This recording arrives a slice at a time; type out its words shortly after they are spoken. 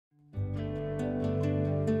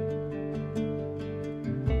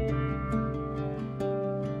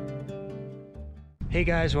Hey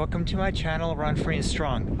guys, welcome to my channel, Run Free and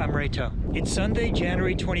Strong. I'm Reto. It's Sunday,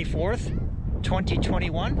 January 24th,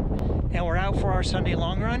 2021, and we're out for our Sunday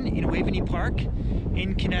long run in Waveny Park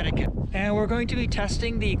in Connecticut. And we're going to be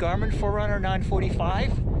testing the Garmin Forerunner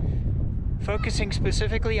 945, focusing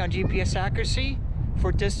specifically on GPS accuracy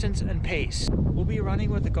for distance and pace. We'll be running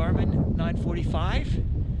with the Garmin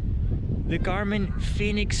 945, the Garmin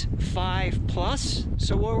Fenix 5 Plus.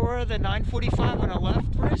 So we're the 945 on the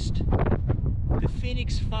left wrist, the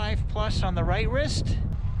Fenix 5 Plus on the right wrist.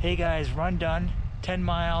 Hey guys, run done, 10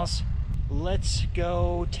 miles. Let's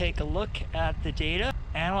go take a look at the data,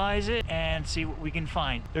 analyze it, and see what we can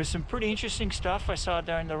find. There's some pretty interesting stuff I saw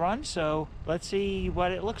during the run, so let's see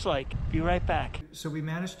what it looks like. Be right back. So we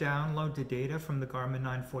managed to download the data from the Garmin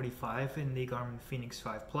 945 and the Garmin Fenix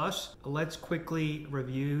 5 Plus. Let's quickly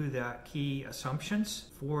review the key assumptions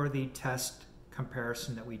for the test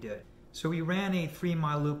comparison that we did. So we ran a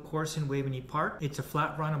 3-mile loop course in Waveny Park. It's a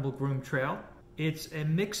flat runnable groomed trail. It's a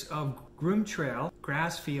mix of groomed trail,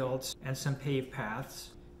 grass fields, and some paved paths.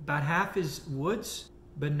 About half is woods,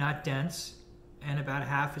 but not dense, and about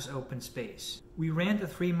half is open space. We ran the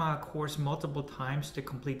 3-mile course multiple times to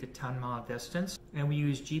complete the 10-mile distance, and we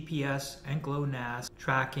used GPS and GLONASS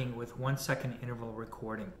tracking with 1-second interval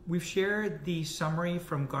recording. We've shared the summary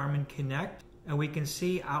from Garmin Connect, and we can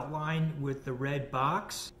see outlined with the red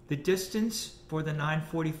box. The distance for the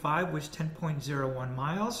 945 was 10.01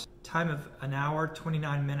 miles, time of an hour,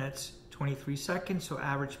 29 minutes, 23 seconds, so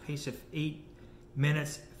average pace of 8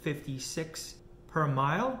 minutes 56 per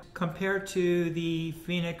mile, compared to the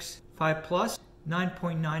Fenix 5 Plus,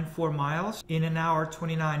 9.94 miles in an hour,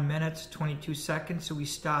 29 minutes, 22 seconds, so we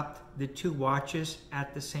stopped the two watches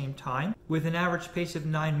at the same time, with an average pace of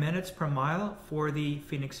 9 minutes per mile for the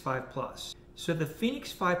Fenix 5 Plus. So the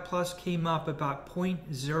Fenix 5 Plus came up about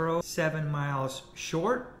 0.07 miles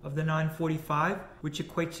short of the 945, which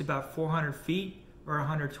equates to about 400 feet or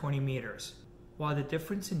 120 meters. While the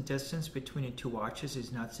difference in distance between the two watches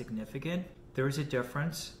is not significant, there is a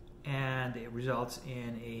difference and it results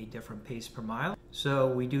in a different pace per mile. So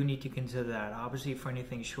we do need to consider that. Obviously, for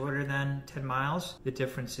anything shorter than 10 miles, the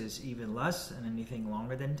difference is even less, and anything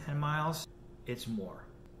longer than 10 miles, it's more.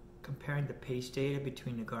 Comparing the pace data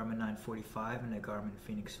between the Garmin 945 and the Garmin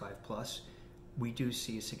Fenix 5 Plus, we do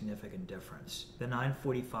see a significant difference. The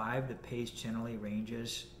 945, the pace generally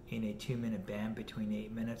ranges in a 2-minute band between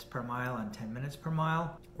 8 minutes per mile and 10 minutes per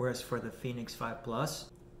mile, whereas for the Fenix 5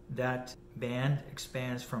 Plus, that band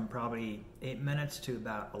expands from probably 8 minutes to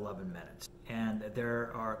about 11 minutes. And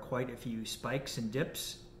there are quite a few spikes and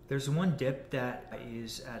dips. There's one dip that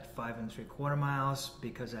is at 5 3/4 miles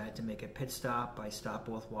because I had to make a pit stop. I stopped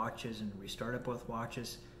both watches and restarted both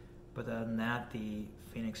watches. But other than that, the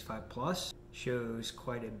Fenix 5 Plus shows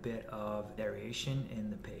quite a bit of variation in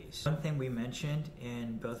the pace. One thing we mentioned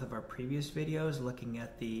in both of our previous videos looking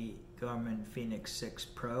at the Garmin Fenix 6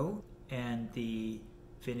 Pro and the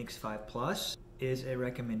Fenix 5 Plus is a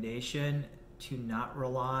recommendation to not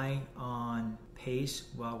rely on pace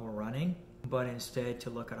while we're running, but instead to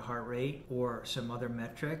look at heart rate or some other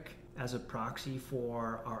metric as a proxy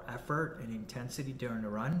for our effort and intensity during the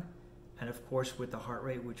run. And of course, with the heart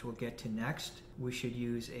rate, which we'll get to next, we should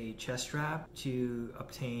use a chest strap to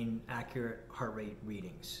obtain accurate heart rate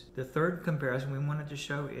readings. The third comparison we wanted to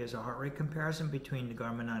show is a heart rate comparison between the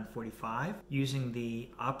Garmin 945 using the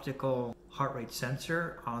optical heart rate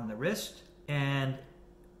sensor on the wrist and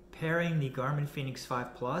pairing the Garmin Fenix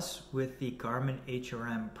 5 Plus with the Garmin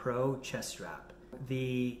HRM-Pro chest strap.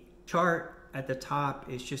 The chart at the top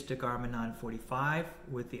is just a Garmin 945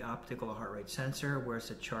 with the optical heart rate sensor, whereas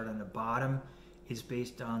the chart on the bottom is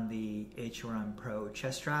based on the HRM-Pro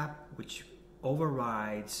chest strap, which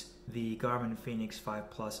overrides the Garmin Fenix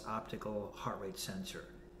 5 Plus optical heart rate sensor.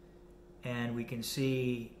 And we can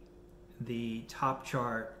see the top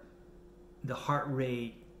chart, the heart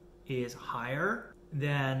rate is higher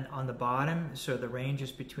than on the bottom, so the range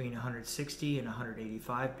is between 160 and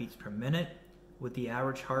 185 beats per minute, with the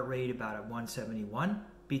average heart rate about at 171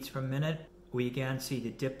 beats per minute. We again see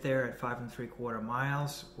the dip there at 5 3/4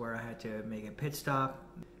 miles where I had to make a pit stop.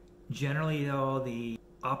 Generally though, the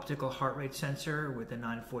optical heart rate sensor with the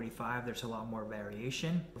 945, there's a lot more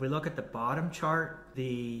variation. If we look at the bottom chart,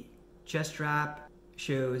 the chest strap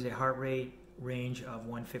shows a heart rate range of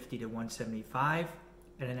 150 to 175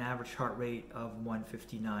 and an average heart rate of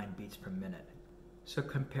 159 beats per minute. So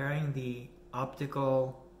comparing the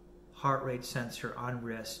optical heart rate sensor on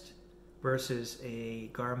wrist versus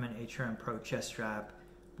a Garmin HRM-Pro chest strap,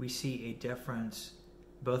 we see a difference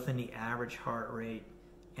both in the average heart rate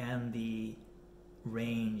and the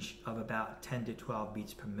range of about 10 to 12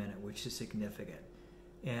 beats per minute, which is significant.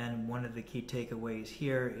 And one of the key takeaways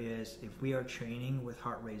here is if we are training with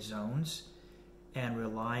heart rate zones and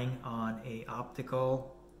relying on a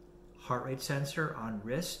optical heart rate sensor on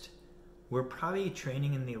wrist, we're probably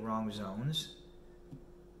training in the wrong zones,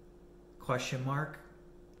 question mark.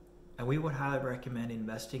 And we would highly recommend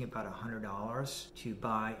investing about $100 to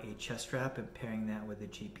buy a chest strap and pairing that with a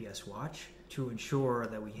GPS watch to ensure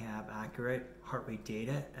that we have accurate heart rate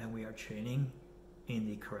data and we are training in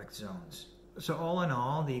the correct zones. So all in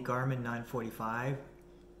all, the Garmin 945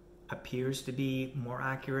 appears to be more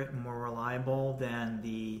accurate and more reliable than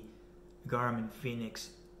the Garmin Fenix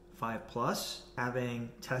 5 Plus. Having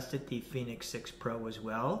tested the Fenix 6 Pro as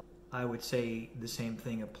well, I would say the same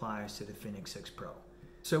thing applies to the Fenix 6 Pro.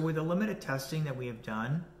 So with the limited testing that we have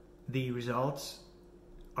done, the results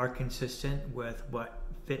are consistent with what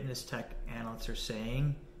fitness tech analysts are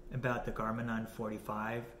saying about the Garmin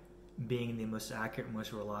 945 being the most accurate and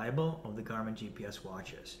most reliable of the Garmin GPS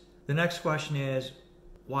watches. The next question is,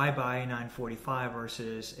 why buy a 945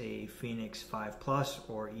 versus a Fenix 5 Plus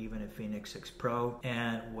or even a Fenix 6 Pro,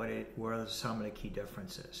 and what are some of the key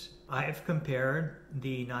differences? I have compared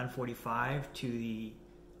the 945 to the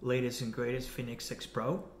latest and greatest Fenix 6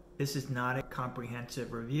 Pro. This is not a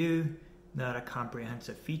comprehensive review, not a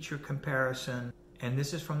comprehensive feature comparison, and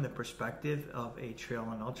this is from the perspective of a trail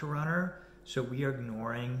and ultra runner, so we are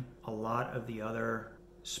ignoring a lot of the other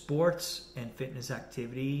sports and fitness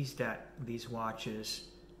activities that these watches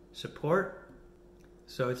support.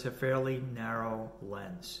 So it's a fairly narrow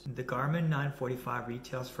lens. The Garmin 945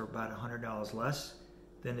 retails for about $100 less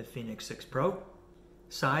than the Fenix 6 Pro.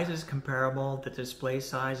 Size is comparable. The display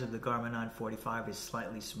size of the Garmin 945 is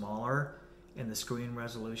slightly smaller and the screen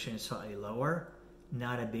resolution is slightly lower.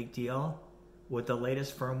 Not a big deal. With the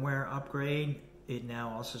latest firmware upgrade, it now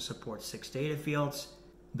also supports 6 data fields.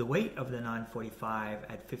 The weight of the 945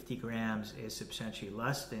 at 50 grams is substantially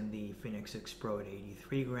less than the Fenix 6 Pro at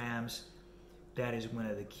 83 grams. That is one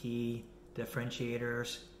of the key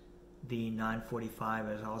differentiators. The 945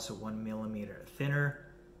 is also 1 millimeter thinner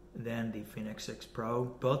than the Fenix 6 Pro.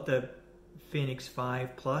 Both the Fenix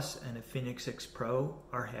 5 Plus and the Fenix 6 Pro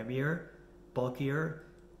are heavier, bulkier,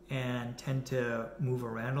 and tend to move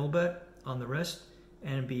around a little bit on the wrist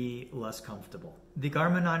and be less comfortable. The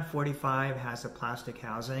Garmin 945 has a plastic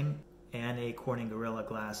housing and a Corning Gorilla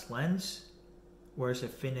Glass lens, whereas the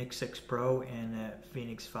Fenix 6 Pro and the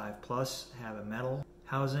Fenix 5 Plus have a metal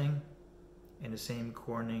housing and the same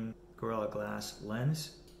Corning Gorilla Glass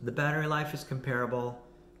lens. The battery life is comparable,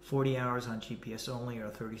 40 hours on GPS only or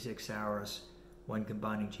 36 hours when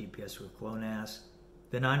combining GPS with GLONASS.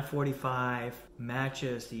 The 945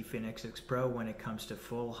 matches the Fenix 6 Pro when it comes to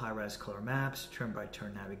full high-res color maps,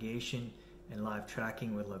 turn-by-turn navigation, and live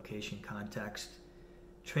tracking with location context.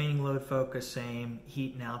 Training load focus same,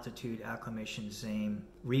 heat and altitude acclimation same.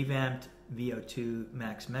 Revamped VO2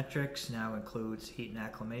 max metrics now includes heat and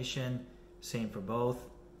acclimation, same for both.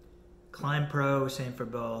 Climb Pro, same for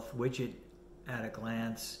both. Widget at a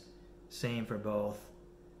glance, same for both.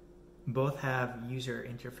 Both have user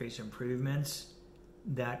interface improvements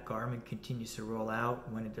that Garmin continues to roll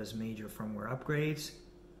out when it does major firmware upgrades.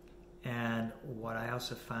 And what I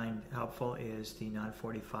also find helpful is the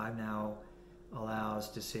 945 now allows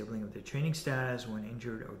disabling of the training status when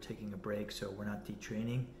injured or taking a break, so we're not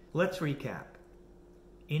detraining. Let's recap.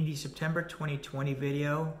 In the September 2020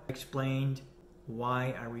 video, I explained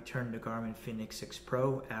why I returned the Garmin Fenix 6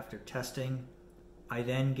 Pro after testing. I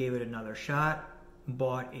then gave it another shot,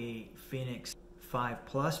 bought a Fenix 5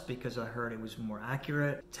 Plus because I heard it was more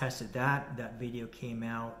accurate, tested that. That video came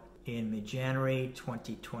out in mid-January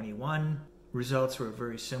 2021. Results were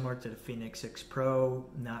very similar to the Fenix 6 Pro,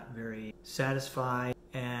 not very satisfied,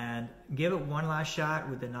 and give it one last shot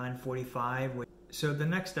with the 945. So the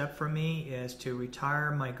next step for me is to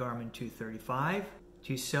retire my Garmin 235,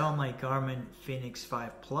 to sell my Garmin Fenix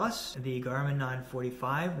 5 Plus. The Garmin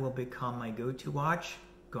 945 will become my go-to watch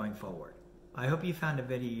going forward. I hope you found the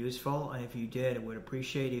video useful, and if you did, I would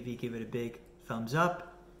appreciate it if you give it a big thumbs up.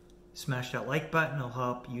 Smash that like button, it'll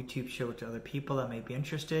help YouTube show it to other people that may be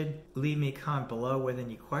interested. Leave me a comment below with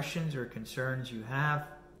any questions or concerns you have.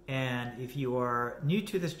 And if you are new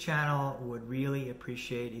to this channel, would really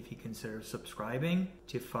appreciate if you consider subscribing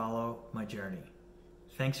to follow my journey.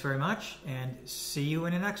 Thanks very much, and see you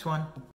in the next one.